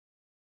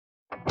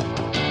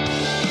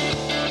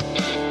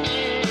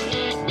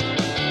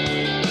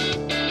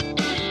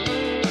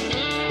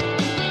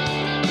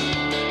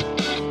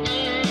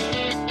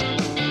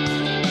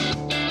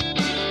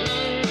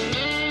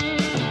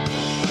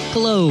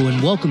Hello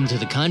and welcome to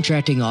the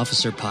Contracting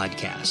Officer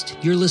Podcast.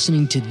 You're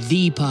listening to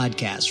the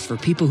podcast for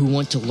people who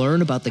want to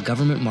learn about the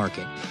government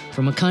market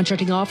from a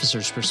contracting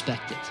officer's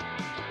perspective.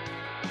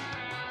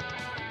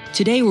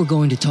 Today we're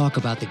going to talk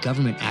about the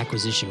government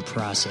acquisition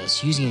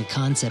process using a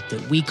concept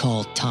that we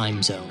call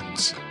time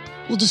zones.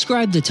 We'll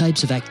describe the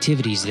types of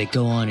activities that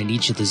go on in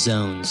each of the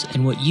zones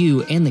and what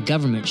you and the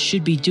government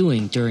should be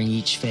doing during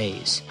each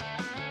phase.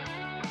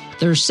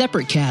 There are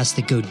separate casts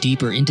that go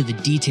deeper into the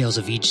details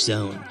of each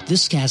zone.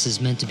 This cast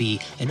is meant to be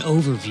an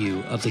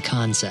overview of the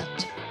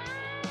concept.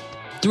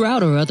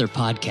 Throughout our other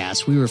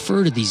podcasts, we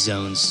refer to these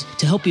zones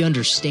to help you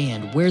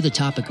understand where the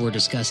topic we're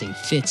discussing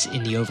fits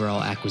in the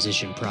overall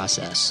acquisition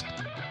process.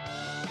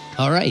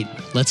 All right,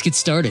 let's get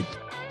started.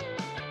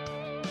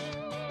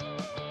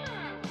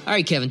 All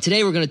right, Kevin,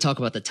 today we're going to talk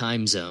about the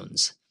time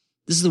zones.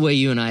 This is the way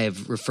you and I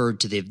have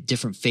referred to the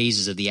different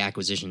phases of the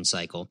acquisition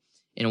cycle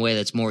in a way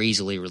that's more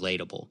easily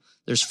relatable.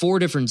 There's 4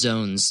 different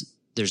zones.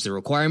 There's the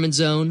requirement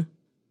zone,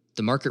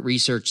 the market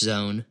research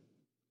zone,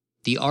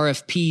 the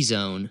RFP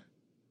zone,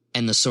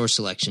 and the source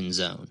selection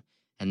zone.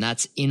 And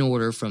that's in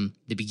order from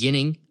the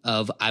beginning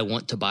of I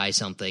want to buy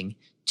something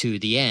to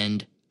the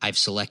end I've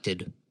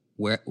selected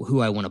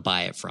who I want to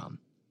buy it from.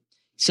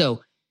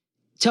 So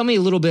tell me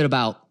a little bit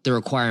about the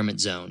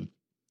requirement zone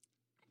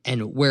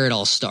and where it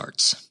all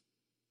starts.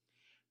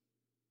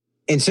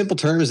 In simple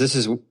terms, this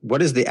is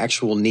what is the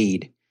actual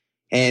need?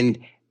 And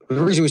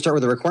the reason we start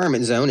with the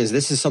requirement zone is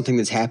this is something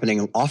that's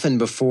happening often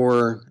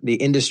before the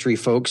industry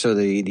folks or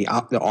the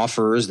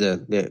offerers,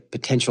 the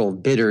potential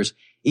bidders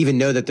even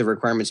know that the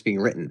requirement's being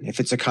written. If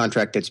it's a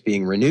contract that's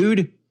being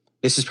renewed,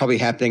 this is probably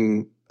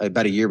happening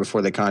about a year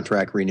before the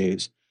contract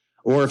renews.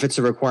 Or if it's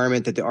a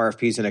requirement that the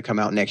RFP is going to come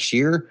out next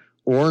year,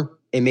 or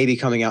it may be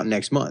coming out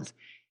next month.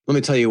 Let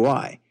me tell you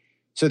why.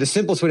 So the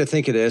simplest way to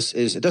think of this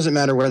is it doesn't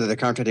matter whether the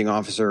contracting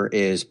officer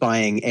is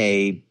buying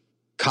a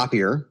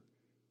copier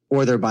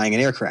or they're buying an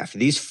aircraft.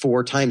 These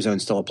 4 time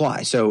zones still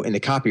apply. So in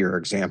the copier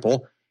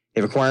example,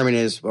 the requirement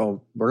is,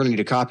 well, we're going to need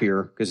a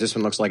copier because this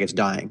one looks like it's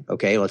dying.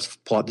 Okay, let's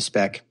pull out the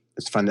spec.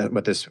 Let's find out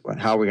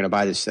how are we going to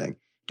buy this thing?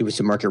 Do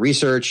some market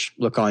research,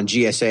 look on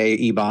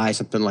GSA, eBuy,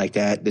 something like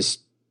that.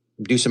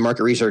 Do some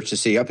market research to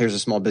see, here's a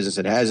small business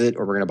that has it,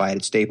 or we're going to buy it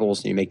at Staples,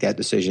 and you make that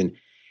decision.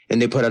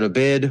 And they put out a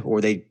bid,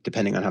 or they,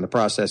 depending on how the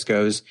process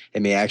goes,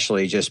 they may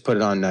actually just put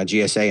it on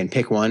GSA and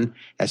pick one.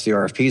 That's the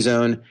RFP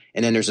zone.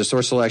 And then there's a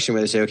source selection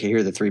where they say, okay, here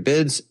are the 3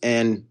 bids,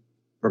 and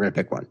we're going to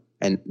pick one.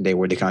 And they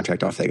award the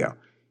contract, off they go.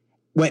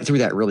 Went through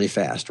that really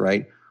fast,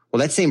 right?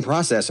 Well, that same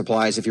process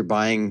applies if you're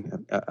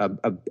buying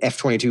a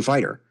F-22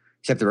 fighter,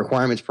 except the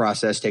requirements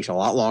process takes a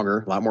lot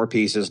longer, a lot more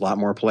pieces, a lot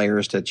more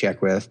players to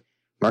check with.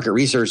 Market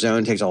research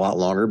zone takes a lot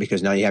longer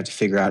because now you have to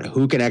figure out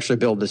who can actually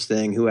build this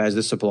thing, who has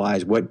the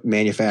supplies, what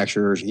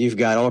manufacturers. You've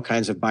got all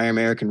kinds of Buy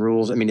American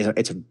rules. I mean,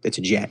 it's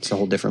a jet. It's a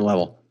whole different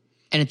level.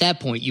 And at that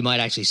point, you might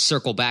actually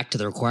circle back to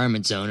the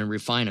requirement zone and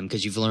refine them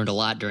because you've learned a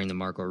lot during the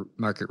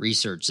market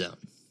research zone.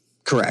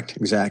 Correct.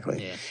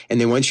 Exactly. Yeah.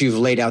 And then once you've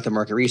laid out the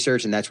market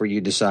research, and that's where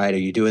you decide, are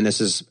you doing this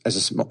as a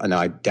small, no,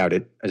 I doubt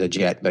it, as a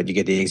jet, but you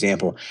get the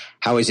example.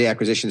 How is the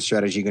acquisition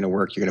strategy going to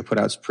work? You're going to put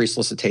out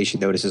pre-solicitation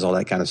notices, all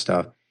that kind of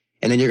stuff.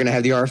 And then you're going to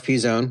have the RFP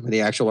zone where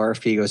the actual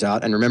RFP goes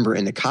out. And remember,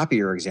 in the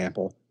copier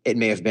example, it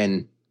may have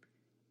been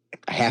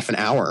a half an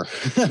hour.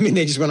 I mean,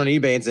 they just went on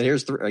eBay and said,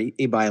 here's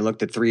eBay and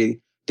looked at 3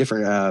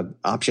 different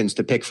options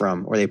to pick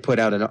from. Or they put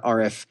out an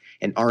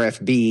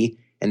RFB,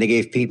 and they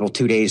gave people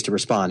 2 days to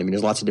respond. I mean,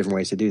 there's lots of different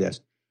ways to do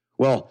this.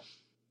 Well,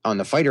 on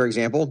the fighter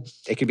example,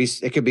 it could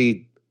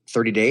be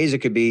 30 days. It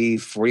could be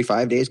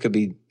 45 days. It could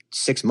be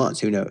 6 months.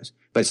 Who knows?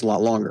 But it's a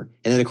lot longer.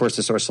 And then, of course,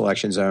 the source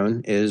selection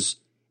zone is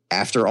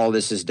after all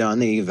this is done,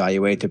 they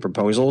evaluate the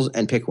proposals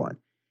and pick one.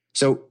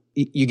 So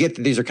you get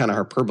that these are kind of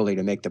hyperbole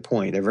to make the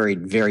point. They're very,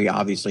 very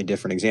obviously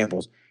different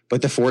examples.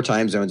 But the 4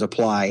 time zones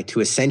apply to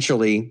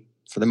essentially,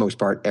 for the most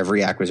part,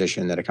 every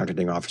acquisition that a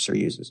contracting officer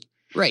uses.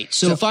 Right.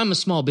 So if I'm a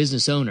small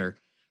business owner,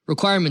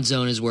 requirement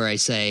zone is where I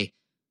say,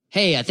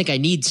 hey, I think I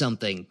need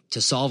something to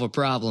solve a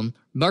problem.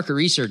 Market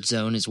research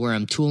zone is where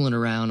I'm tooling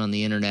around on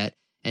the internet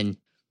and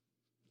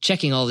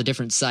checking all the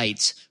different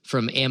sites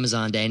from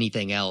Amazon to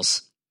anything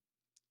else.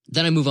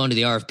 Then I move on to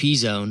the RFP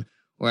zone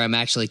where I'm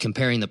actually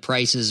comparing the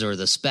prices or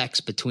the specs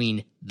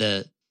between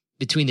the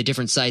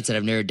different sites that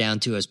I've narrowed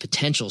down to as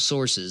potential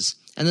sources.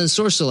 And then the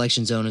source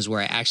selection zone is where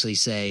I actually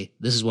say,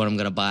 this is what I'm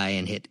going to buy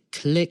and hit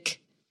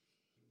click.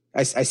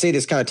 I say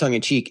this kind of tongue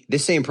in cheek.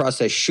 This same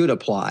process should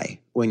apply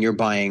when you're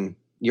buying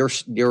your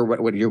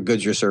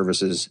goods, your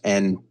services,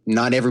 and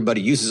not everybody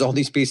uses all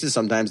these pieces.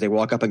 Sometimes they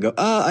walk up and go,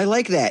 I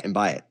like that, and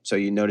buy it. So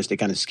you notice they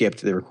kind of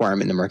skipped the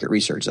requirement in the market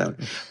research zone.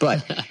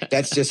 But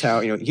that's just how,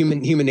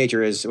 human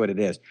nature is what it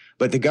is.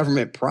 But the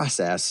government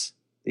process,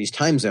 these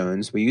time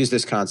zones, we use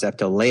this concept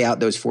to lay out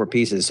those 4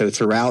 pieces. So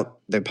throughout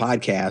the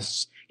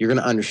podcasts, you're going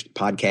to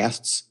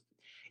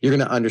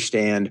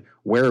understand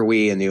where are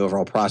we in the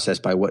overall process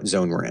by what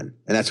zone we're in.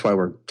 And that's why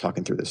we're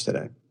talking through this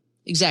today.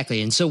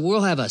 Exactly. And so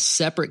we'll have a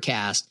separate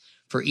cast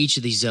for each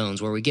of these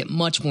zones where we get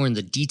much more in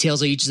the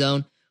details of each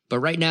zone. But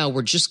right now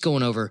we're just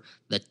going over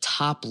the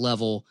top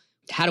level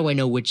how do I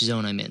know which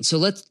zone I'm in? So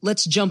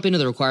let's jump into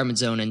the requirement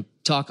zone and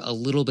talk a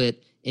little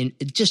bit in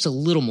just a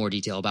little more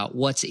detail about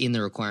what's in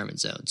the requirement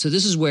zone. So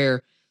this is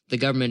where the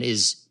government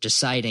is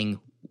deciding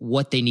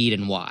what they need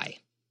and why.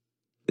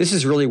 This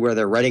is really where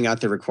they're writing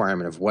out the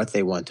requirement of what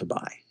they want to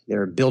buy.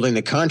 They're building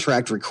the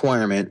contract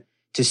requirement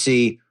to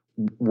see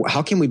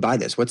how can we buy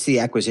this? What's the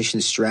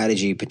acquisition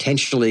strategy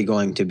potentially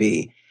going to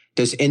be?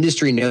 Does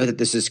industry know that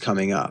this is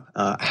coming up?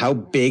 How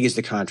big is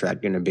the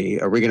contract going to be?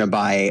 Are we going to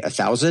buy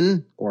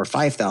 1,000 or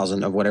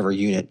 5,000 of whatever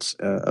units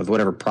of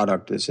whatever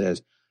product this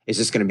is? Is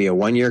this going to be a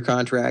 1-year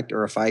contract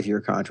or a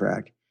 5-year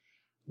contract?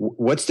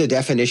 What's the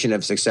definition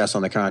of success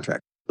on the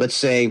contract? Let's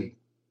say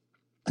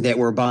that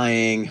we're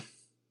buying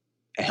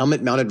a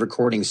helmet-mounted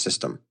recording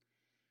system.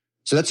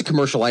 So that's a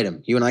commercial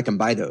item. You and I can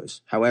buy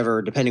those.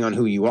 However, depending on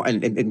who you are,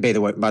 and by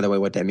the way,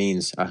 what that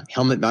means, a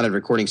helmet-mounted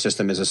recording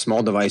system is a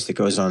small device that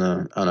goes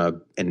on a,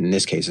 in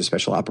this case, a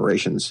special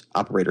operations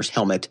operator's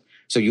helmet.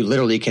 So you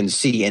literally can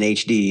see in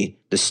HD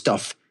the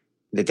stuff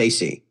that they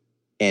see.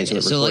 And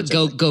so, like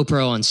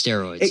GoPro on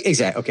steroids.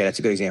 Exactly. Okay, that's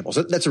a good example.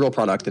 So that's a real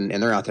product, and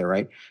they're out there,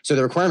 right? So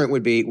the requirement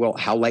would be, well,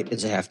 how light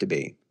does it have to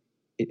be?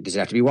 Does it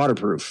have to be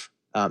waterproof?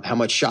 How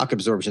much shock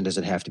absorption does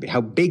it have to be?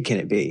 How big can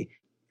it be?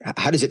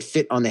 How does it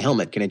fit on the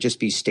helmet? Can it just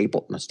be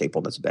stapled? Not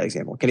stapled, that's a bad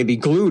example. Can it be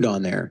glued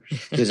on there?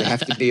 Does it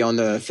have to be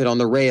fit on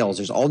the rails?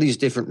 There's all these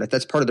different,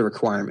 that's part of the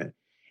requirement.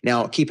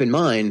 Now, keep in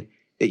mind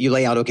that you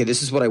lay out, okay,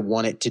 this is what I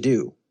want it to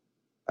do.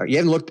 You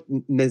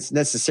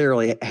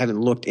haven't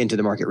looked into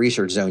the market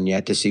research zone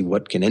yet to see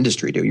what can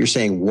industry do. You're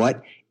saying,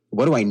 what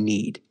do I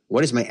need?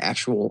 What is my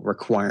actual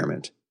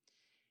requirement?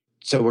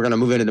 So we're going to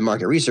move into the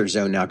market research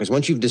zone now, because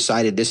once you've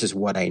decided this is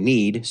what I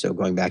need, so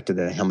going back to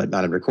the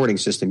helmet-mounted recording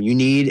system, you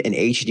need an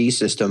HD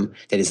system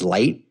that is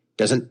light,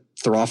 doesn't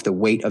throw off the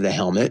weight of the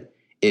helmet,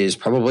 is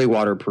probably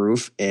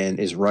waterproof, and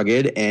is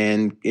rugged,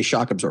 and is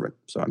shock absorbent.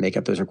 So I make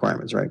up those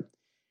requirements, right?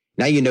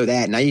 Now you know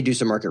that. Now you do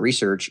some market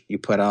research. You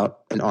put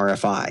out an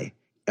RFI.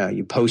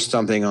 You post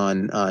something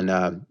on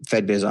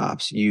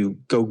FedBizOps. You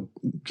go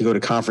to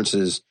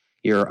conferences.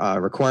 Your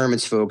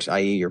requirements folks,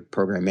 i.e. your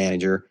program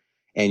manager,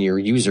 and your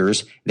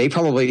users, they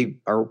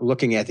probably are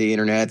looking at the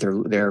internet.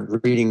 They're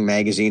reading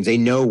magazines. They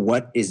know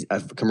what is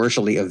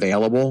commercially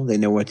available. They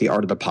know what the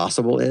art of the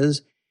possible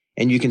is.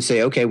 And you can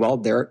say, okay, well,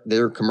 there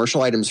are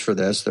commercial items for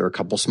this. There are a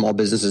couple small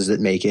businesses that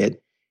make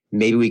it.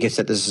 Maybe we can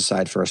set this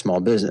aside for a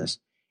small business.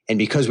 And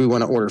because we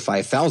want to order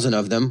 5,000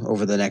 of them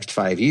over the next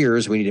 5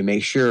 years, we need to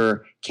make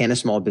sure, can a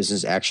small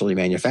business actually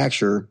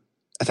manufacture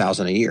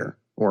 1,000 a year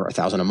or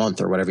 1,000 a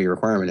month or whatever your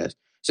requirement is?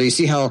 So you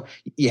see how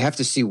you have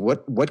to see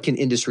what can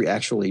industry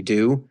actually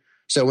do.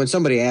 So when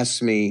somebody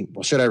asks me,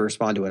 well, should I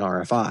respond to an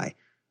RFI?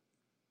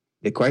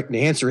 The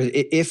answer is,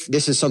 if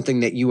this is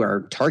something that you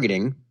are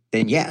targeting,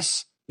 then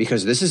yes,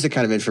 because this is the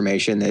kind of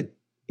information that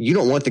you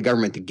don't want the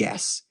government to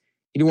guess.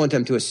 You don't want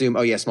them to assume,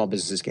 oh yeah, small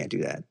businesses can't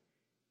do that.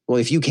 Well,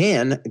 if you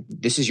can,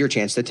 this is your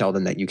chance to tell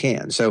them that you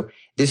can. So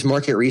this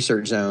market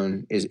research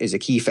zone is a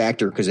key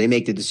factor, because they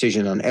make the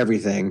decision on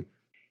everything.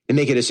 They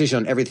make a decision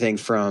on everything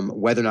from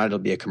whether or not it'll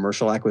be a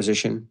commercial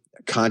acquisition,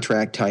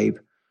 contract type,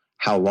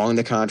 how long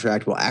the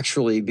contract will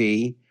actually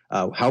be,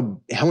 how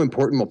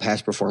important will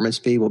past performance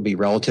be, will be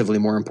relatively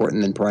more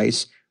important than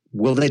price.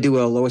 Will they do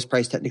a lowest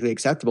price technically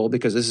acceptable,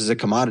 because this is a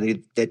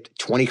commodity that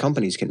 20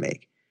 companies can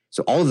make.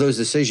 So all of those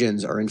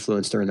decisions are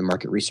influenced during the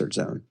market research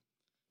zone.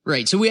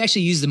 Right. So we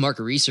actually use the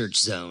market research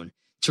zone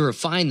to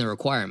refine the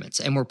requirements,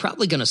 and we're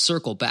probably going to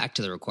circle back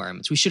to the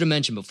requirements. We should have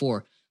mentioned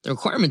before, the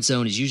requirement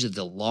zone is usually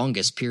the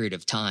longest period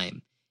of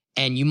time,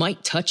 and you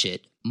might touch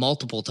it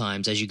multiple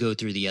times as you go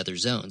through the other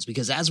zones,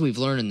 because as we've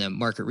learned in the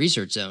market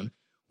research zone,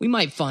 we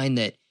might find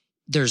that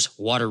there's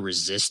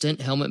water-resistant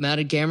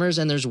helmet-mounted cameras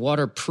and there's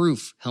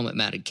waterproof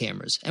helmet-mounted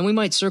cameras. And we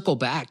might circle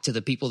back to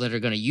the people that are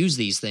going to use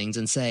these things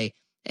and say,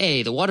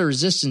 hey, the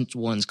water-resistant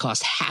ones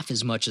cost half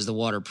as much as the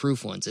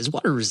waterproof ones. Is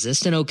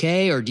water-resistant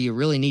okay, or do you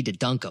really need to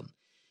dunk them?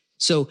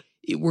 So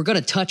we're going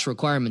to touch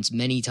requirements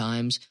many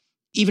times,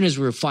 even as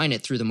we refine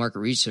it through the market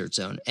research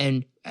zone.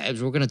 And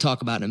as we're going to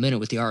talk about in a minute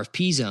with the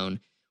RFP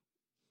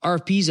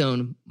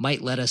zone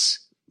might let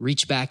us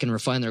reach back and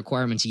refine the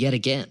requirements yet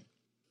again.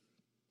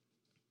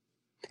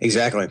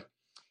 Exactly.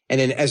 And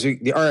then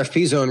the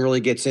RFP zone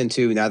really gets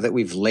into, now that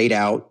we've laid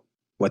out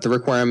what the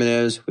requirement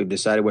is, we've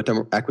decided what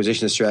the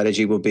acquisition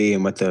strategy will be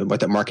and what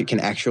the market can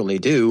actually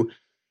do.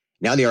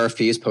 Now the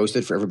RFP is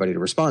posted for everybody to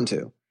respond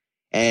to.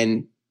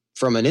 And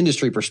from an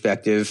industry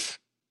perspective,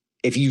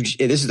 if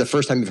this is the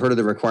first time you've heard of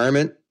the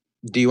requirement,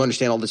 do you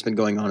understand all that's been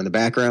going on in the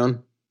background?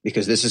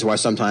 Because this is why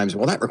sometimes,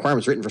 well, that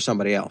requirement's written for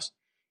somebody else,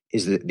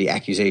 is the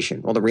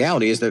accusation. Well, the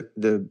reality is that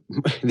the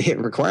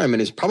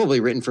requirement is probably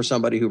written for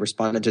somebody who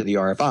responded to the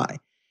RFI.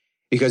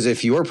 Because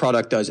if your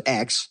product does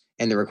X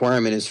and the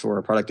requirement is for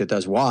a product that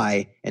does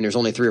Y, and there's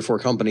only 3 or 4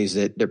 companies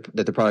that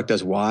the product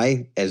does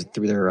Y as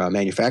through their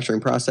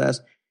manufacturing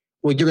process,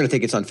 well, you're going to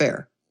think it's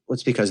unfair. Well,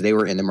 it's because they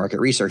were in the market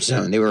research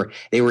zone.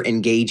 They were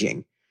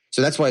engaging.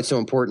 So that's why it's so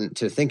important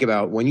to think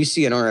about when you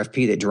see an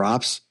RFP that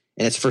drops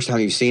and it's the first time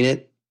you've seen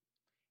it,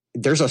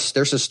 there's a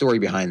story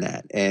behind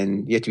that.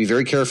 And you have to be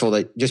very careful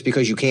that just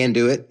because you can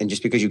do it and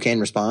just because you can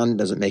respond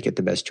doesn't make it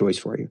the best choice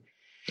for you.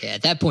 Yeah,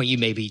 at that point, you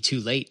may be too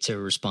late to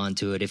respond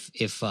to it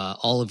if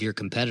all of your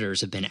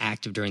competitors have been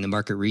active during the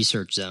market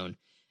research zone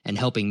and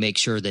helping make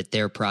sure that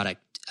their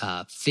product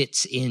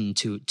fits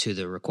into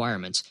the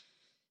requirements.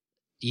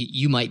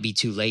 You might be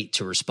too late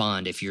to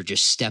respond if you're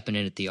just stepping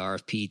in at the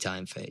RFP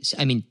time phase.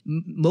 I mean,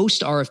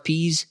 most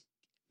RFPs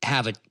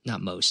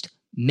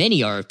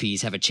many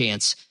RFPs have a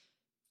chance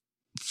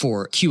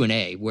for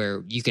Q&A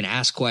where you can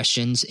ask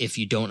questions if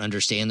you don't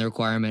understand the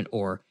requirement,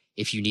 or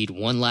if you need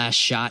one last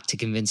shot to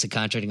convince a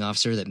contracting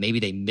officer that maybe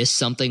they missed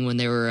something when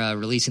they were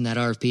releasing that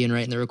RFP and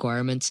writing the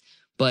requirements.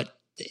 But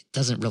it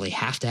doesn't really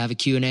have to have a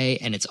Q&A,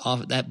 and it's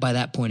off that by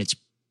that point it's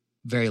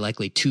very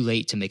likely too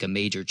late to make a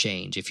major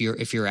change. If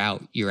you're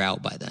out, you're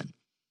out by then.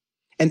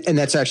 And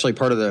that's actually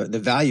part of the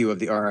value of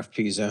the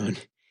RFP zone,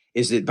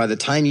 is that by the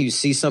time you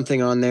see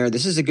something on there,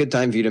 this is a good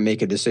time for you to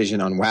make a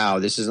decision on, wow,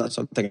 this is not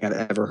something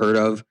I've ever heard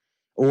of,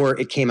 or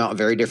it came out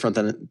very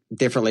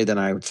differently than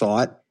I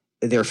thought.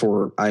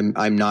 Therefore,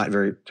 I'm not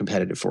very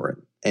competitive for it.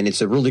 And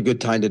it's a really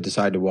good time to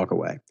decide to walk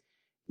away.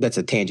 That's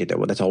a tangent,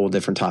 though. That's a whole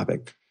different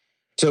topic.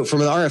 So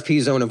from an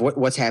RFP zone of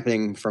what's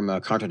happening from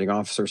a contracting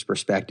officer's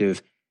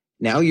perspective,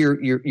 now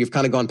you've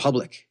kind of gone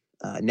public.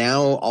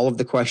 Now all of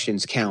the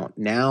questions count.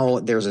 Now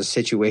there's a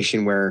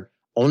situation where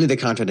only the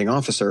contracting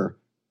officer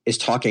is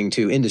talking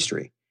to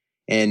industry.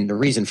 And the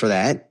reason for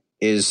that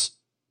is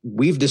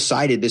we've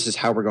decided this is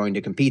how we're going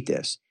to compete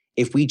this.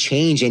 If we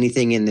change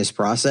anything in this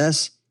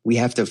process, we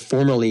have to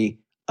formally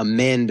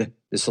amend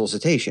the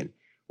solicitation.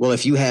 Well,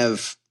 if you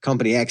have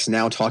company X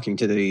now talking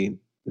to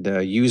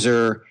the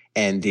user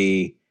and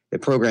the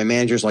program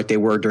managers like they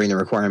were during the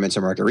requirements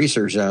of market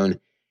research zone,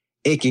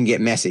 it can get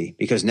messy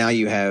because now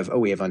we have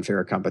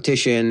unfair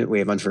competition, we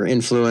have unfair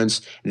influence.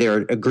 There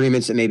are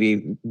agreements that may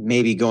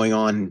be going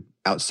on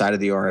outside of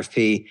the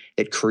RFP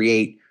that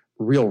create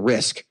real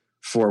risk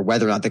for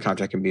whether or not the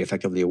contract can be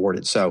effectively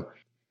awarded. So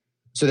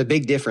the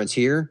big difference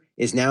here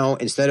is now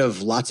instead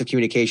of lots of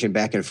communication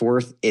back and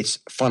forth, it's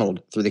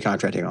funneled through the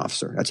contracting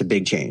officer. That's a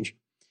big change.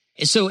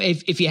 So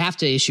if you have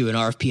to issue an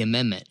RFP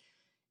amendment,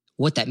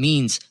 what that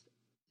means,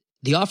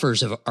 the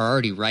offers are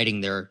already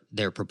writing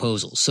their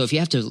proposals. So if you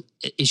have to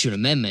issue an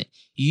amendment,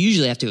 you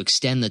usually have to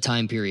extend the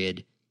time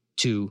period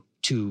to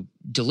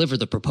deliver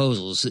the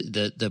proposals,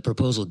 the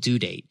proposal due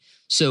date.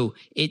 So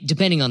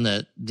depending on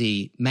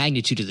the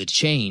magnitude of the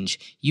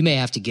change, you may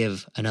have to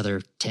give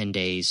another 10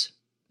 days,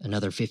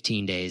 another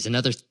 15 days,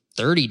 another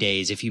 30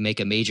 days if you make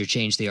a major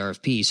change to the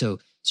RFP. So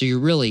you're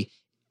really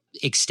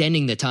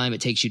extending the time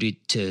it takes you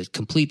to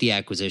complete the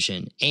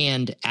acquisition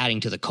and adding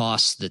to the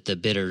costs that the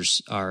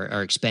bidders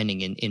are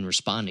expending in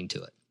responding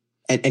to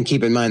it. And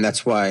keep in mind,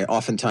 that's why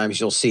oftentimes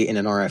you'll see in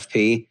an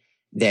RFP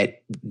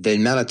that the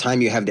amount of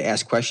time you have to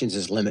ask questions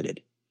is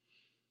limited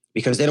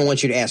because they don't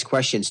want you to ask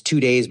questions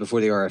 2 days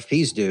before the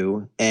RFP's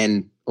due.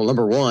 And well,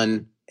 number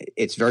one,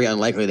 it's very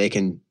unlikely they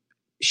can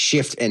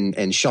shift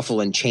and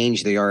shuffle and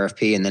change the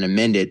RFP and then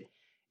amend it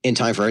in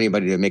time for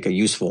anybody to make a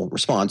useful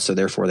response. So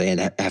therefore they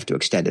have to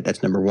extend it.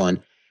 That's number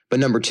one.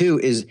 But number two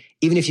is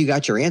even if you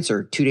got your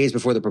answer 2 days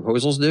before the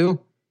proposal's due,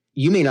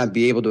 you may not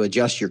be able to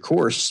adjust your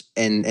course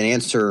and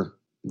answer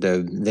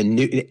the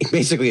new,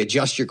 basically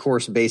adjust your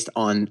course based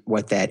on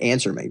what that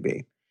answer may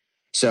be.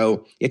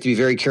 So you have to be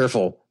very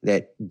careful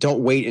that don't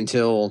wait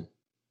until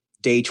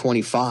day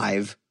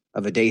 25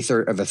 of a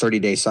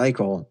 30-day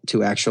cycle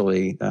to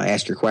actually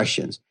ask your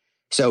questions.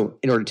 So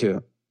in order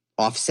to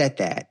offset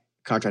that,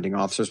 contracting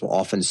officers will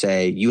often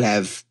say, you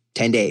have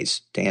 10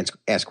 days to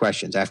ask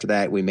questions. After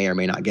that, we may or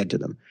may not get to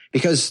them.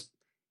 Because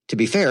to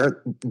be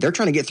fair, they're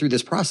trying to get through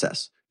this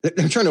process.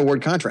 They're trying to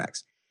award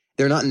contracts.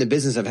 They're not in the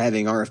business of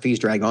having RFPs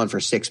drag on for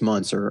 6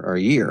 months or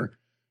a year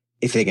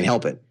if they can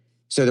help it.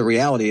 So the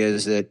reality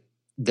is that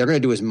they're going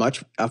to do as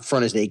much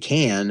upfront as they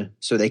can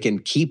so they can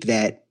keep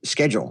that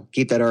schedule,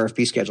 keep that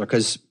RFP schedule.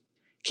 Because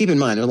keep in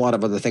mind, there's a lot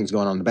of other things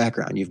going on in the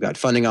background. You've got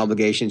funding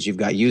obligations. You've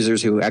got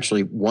users who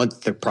actually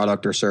want the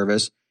product or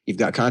service. You've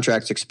got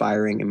contracts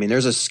expiring. I mean,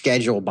 there's a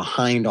schedule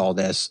behind all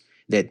this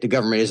that the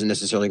government isn't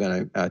necessarily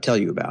going to tell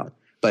you about.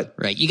 But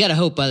right, you got to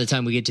hope by the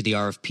time we get to the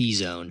RFP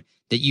zone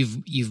that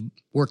you've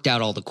worked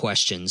out all the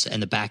questions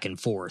and the back and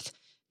forth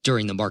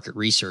during the market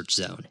research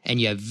zone, and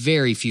you have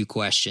very few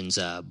questions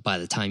by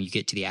the time you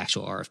get to the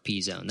actual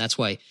RFP zone. That's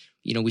why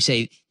we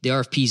say the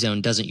RFP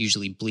zone doesn't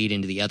usually bleed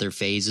into the other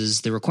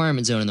phases. The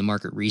requirement zone and the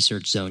market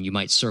research zone you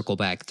might circle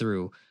back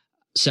through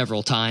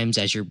several times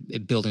as you're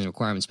building the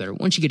requirements better.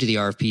 Once you get to the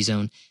RFP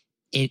zone,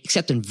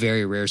 except in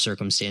very rare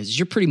circumstances,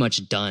 you're pretty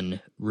much done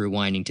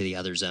rewinding to the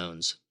other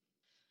zones.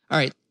 All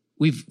right,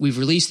 we've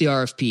released the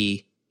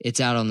RFP. It's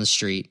out on the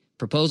street.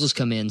 Proposals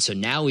come in. So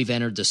now we've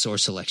entered the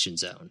source selection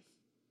zone.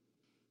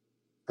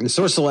 And the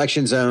source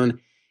selection zone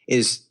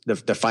is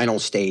the final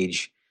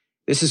stage.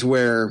 This is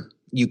where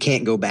you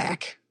can't go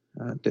back.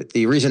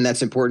 The reason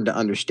that's important to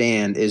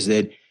understand is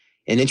that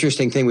an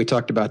interesting thing, we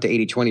talked about the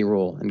 80-20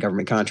 rule in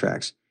government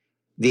contracts.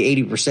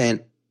 The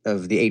 80%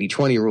 of the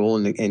 80-20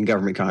 rule in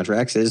government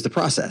contracts is the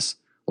process.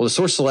 Well, the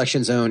source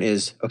selection zone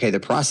is, okay, the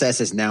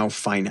process is now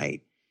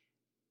finite.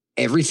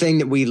 Everything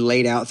that we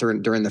laid out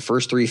during the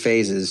first 3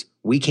 phases,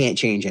 we can't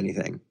change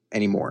anything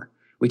anymore.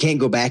 We can't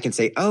go back and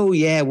say, oh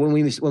yeah,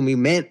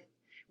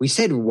 we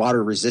said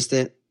water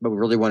resistant, but we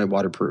really wanted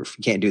waterproof.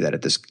 You can't do that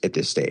at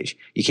this stage.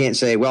 You can't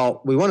say,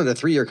 well, we wanted a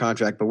 3-year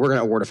contract, but we're going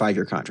to award a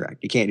 5-year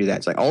contract. You can't do that.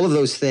 It's like all of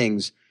those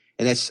things.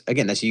 And that's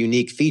a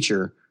unique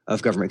feature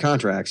of government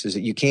contracts, is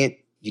that you can't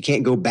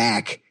go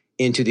back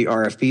into the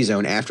RFP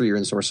zone after you're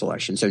in source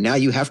selection. So now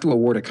you have to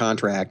award a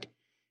contract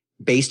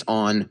based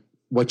on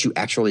what you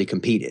actually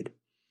competed.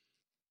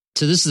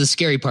 So this is the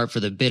scary part for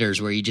the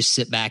bidders, where you just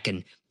sit back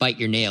and bite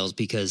your nails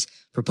because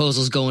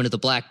proposals go into the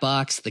black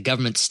box, the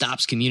government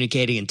stops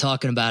communicating and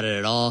talking about it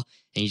at all,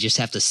 and you just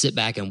have to sit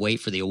back and wait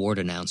for the award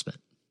announcement.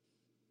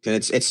 And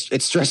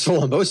it's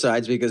stressful on both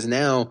sides, because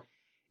now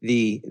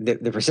the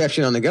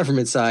perception on the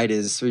government side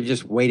is we're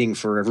just waiting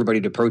for everybody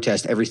to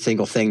protest every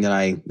single thing that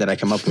I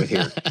come up with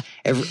here.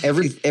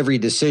 every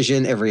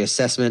decision, every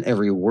assessment,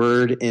 every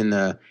word in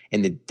the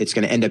that's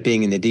going to end up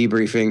being in the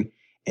debriefing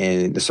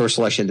and the source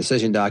selection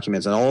decision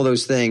documents and all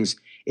those things.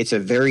 It's a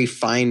very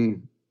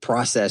fine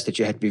process that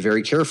you have to be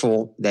very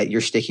careful that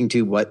you're sticking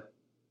to what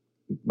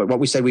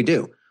we said we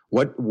do.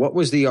 What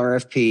was the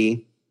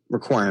RFP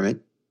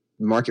requirement,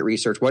 market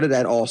research? What did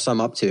that all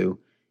sum up to?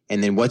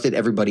 And then what did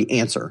everybody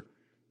answer?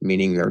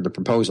 Meaning the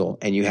proposal,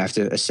 and you have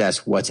to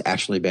assess what's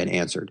actually been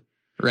answered.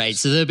 Right.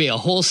 So there'll be a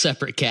whole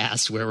separate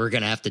cast where we're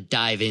going to have to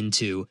dive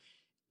into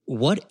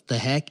what the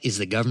heck is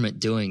the government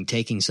doing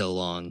taking so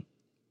long?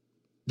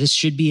 This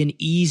should be an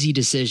easy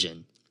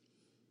decision.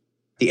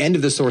 The end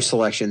of the source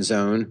selection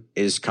zone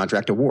is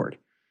contract award.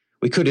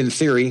 We could, in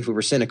theory, if we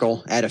were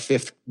cynical, add a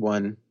fifth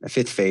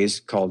phase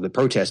called the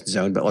protest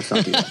zone, but let's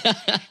not do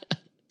that.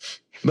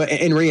 But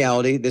in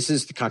reality, this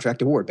is the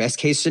contract award. Best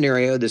case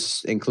scenario,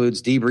 this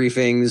includes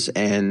debriefings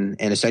and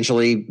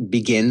essentially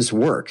begins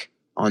work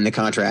on the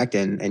contract,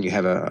 and you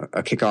have a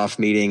kickoff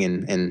meeting,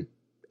 and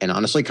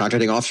honestly,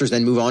 contracting officers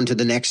then move on to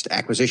the next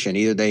acquisition.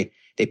 Either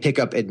they pick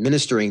up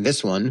administering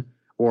this one,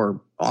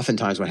 or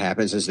oftentimes what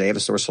happens is they have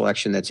a source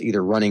selection that's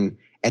either running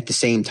at the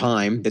same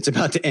time that's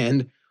about to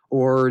end,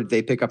 or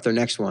they pick up their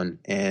next one.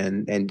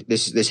 And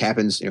this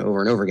happens over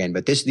and over again.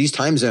 But these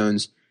time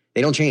zones,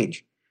 they don't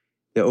change.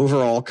 The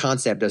overall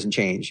concept doesn't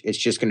change. It's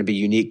just going to be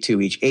unique to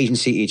each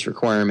agency, each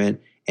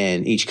requirement,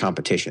 and each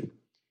competition.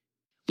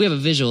 We have a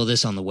visual of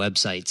this on the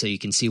website, so you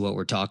can see what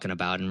we're talking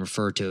about and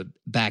refer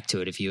back to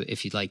it if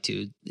you'd like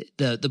to.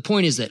 The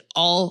point is that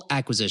all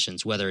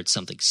acquisitions, whether it's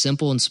something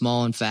simple and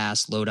small and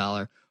fast, low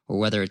dollar, or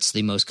whether it's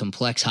the most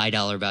complex high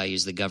dollar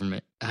values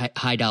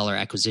high dollar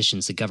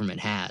acquisitions the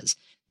government has,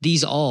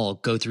 these all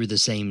go through the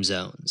same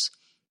zones.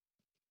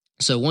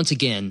 So once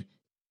again,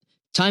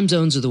 time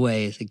zones are the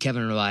way that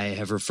Kevin and I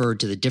have referred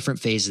to the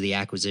different phases of the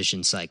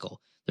acquisition cycle.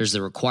 There's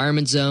the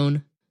requirement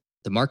zone,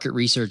 the market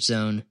research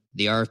zone,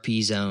 the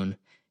RFP zone,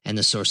 and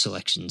the source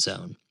selection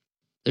zone.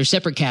 There's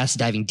separate casts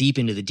diving deep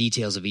into the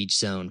details of each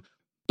zone,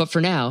 but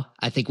for now,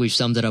 I think we've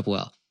summed it up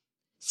well.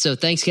 So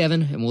thanks,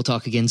 Kevin, and we'll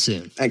talk again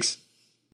soon. Thanks.